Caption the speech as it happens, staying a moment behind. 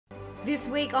This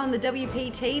week on the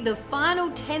WPT, the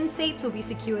final 10 seats will be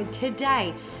secured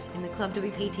today in the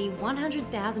ClubWPT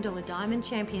 $100,000 Diamond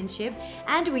Championship,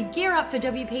 and we gear up for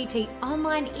WPT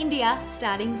Online India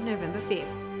starting November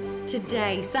 5th.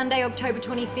 Today, Sunday, October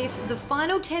 25th, the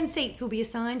final 10 seats will be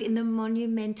assigned in the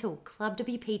monumental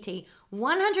ClubWPT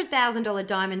 $100,000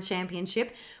 Diamond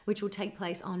Championship, which will take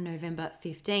place on November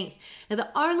 15th. Now, the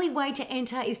only way to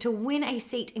enter is to win a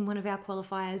seat in one of our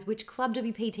qualifiers, which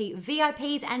ClubWPT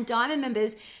VIPs and Diamond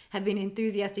members have been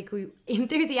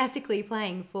enthusiastically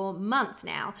playing for months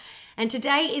now. And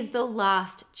today is the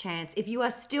last chance. If you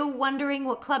are still wondering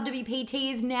what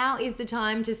ClubWPT is, now is the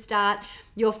time to start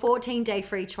your 14-day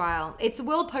free trial. It's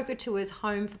World Poker Tour's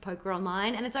home for poker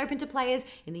online, and it's open to players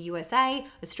in the USA,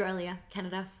 Australia,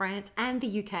 Canada, France, and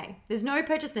the UK. There's no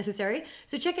purchase necessary,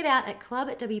 so check it out at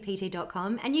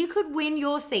clubwpt.com and you could win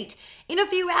your seat in a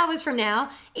few hours from now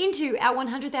into our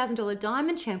 $100,000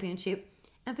 Diamond Championship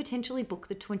and potentially book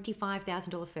the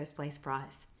 $25,000 first place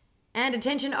prize. And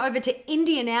attention over to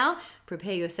India now.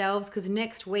 Prepare yourselves, because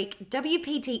next week,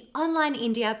 WPT Online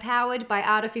India, powered by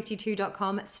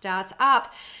Arta52.com, starts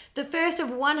up. The first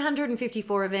of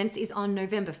 154 events is on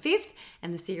November 5th,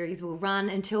 and the series will run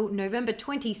until November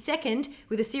 22nd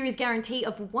with a series guarantee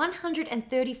of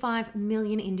 135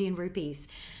 million Indian rupees.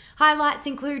 Highlights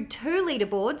include 2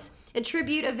 leaderboards, a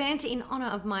tribute event in honour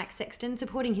of Mike Sexton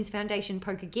supporting his foundation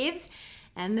Poker Gives,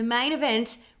 and the main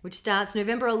event, which starts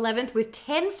November 11th with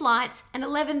 10 flights, an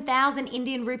 11,000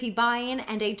 Indian rupee buy-in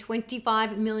and a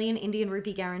 25 million Indian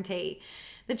rupee guarantee.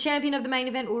 The champion of the main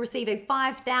event will receive a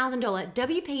 $5,000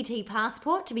 WPT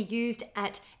passport to be used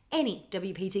at any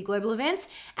WPT global events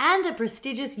and a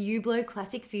prestigious Hublot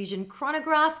Classic Fusion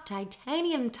chronograph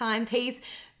titanium timepiece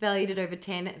valued at over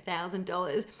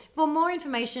 $10,000. For more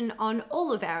information on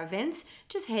all of our events,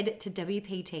 just head to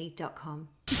WPT.com.